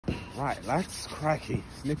Right, lads, crikey,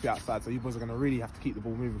 snippy outside, so you boys are going to really have to keep the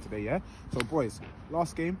ball moving today, yeah? So, boys,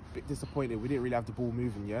 last game, bit disappointed, we didn't really have the ball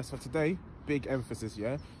moving, yeah? So today, big emphasis,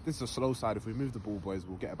 yeah? This is a slow side. If we move the ball, boys,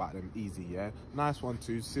 we'll get about them easy, yeah? Nice one,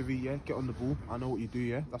 too. Sivi, yeah? Get on the ball. I know what you do,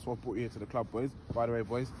 yeah? That's what I brought you here to the club, boys. By the way,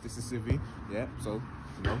 boys, this is Sivi, yeah? So,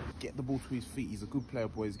 you know, get the ball to his feet. He's a good player,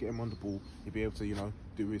 boys. Get him on the ball. He'll be able to, you know,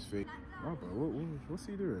 do his thing. Oh, bro, what's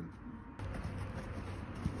he doing?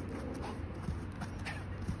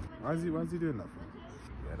 Why is he doing that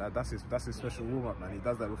for? Yeah, that's his special warm-up, man. He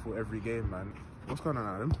does that before every game, man. What's going on,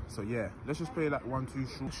 Adam? So yeah, let's just play like 1-2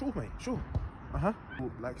 short. Sure, mate, sure.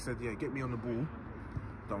 Like I said, yeah, get me on the ball.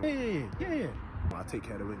 Don't yeah. I take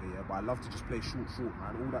care of the winger, yeah, but I love to just play short,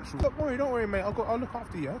 man. All that short. Don't worry, mate. I'll look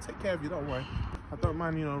after you. I'll take care of you. Don't worry. I don't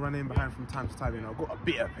mind, you know, running behind from time to time. You know, I've got a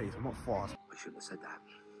bit of pace. I'm not fast. I shouldn't have said that.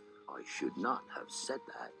 I should not have said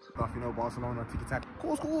that. Stuff, you know, Barcelona, tiki-taka.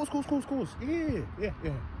 Course. Yeah.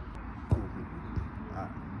 Cool. Alright.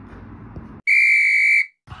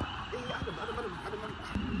 Adam.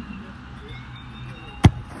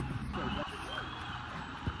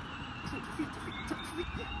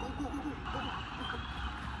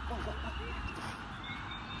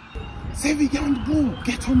 Sivi, get on the ball.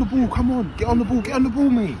 Get on the ball. Come on. Get on the ball,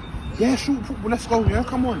 mate. Yeah, shoot football. Let's go. Yeah,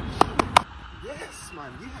 come on. Yes,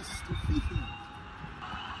 man. Yes. Defeating.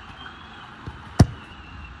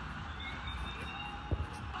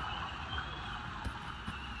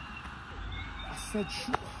 I said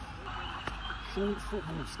shoot. Short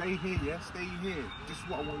football. Stay here, yeah? Stay here. This is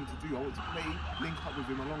what I wanted to do. I want to play, link up with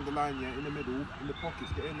him along the line, yeah? In the middle, in the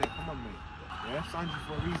pockets. Get in there. Come on, mate. Yeah? Signed you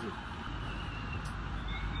for a reason.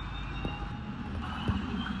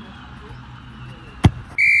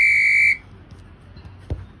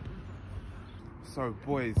 So,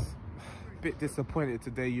 boys, a bit disappointed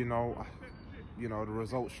today, you know. The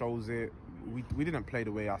result shows it. We didn't play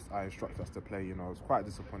the way I instructed us to play, you know. It's quite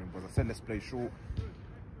disappointing, boys. I said let's play short.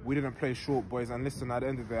 We didn't play short, boys. And listen, at the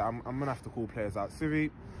end of the day, I'm going to have to call players out.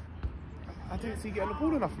 Sivi, I didn't see you getting the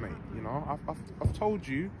ball enough, mate. You know, I've told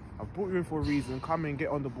you, I've brought you in for a reason. Come in, get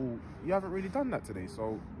on the ball. You haven't really done that today.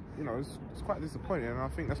 So, you know, it's quite disappointing. And I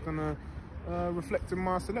think that's going to reflect in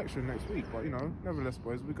my selection next week. But, you know, nevertheless,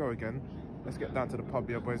 boys, we go again. Let's get down to the pub,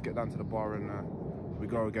 yeah, boys. Get down to the bar and we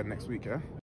go again next week, yeah?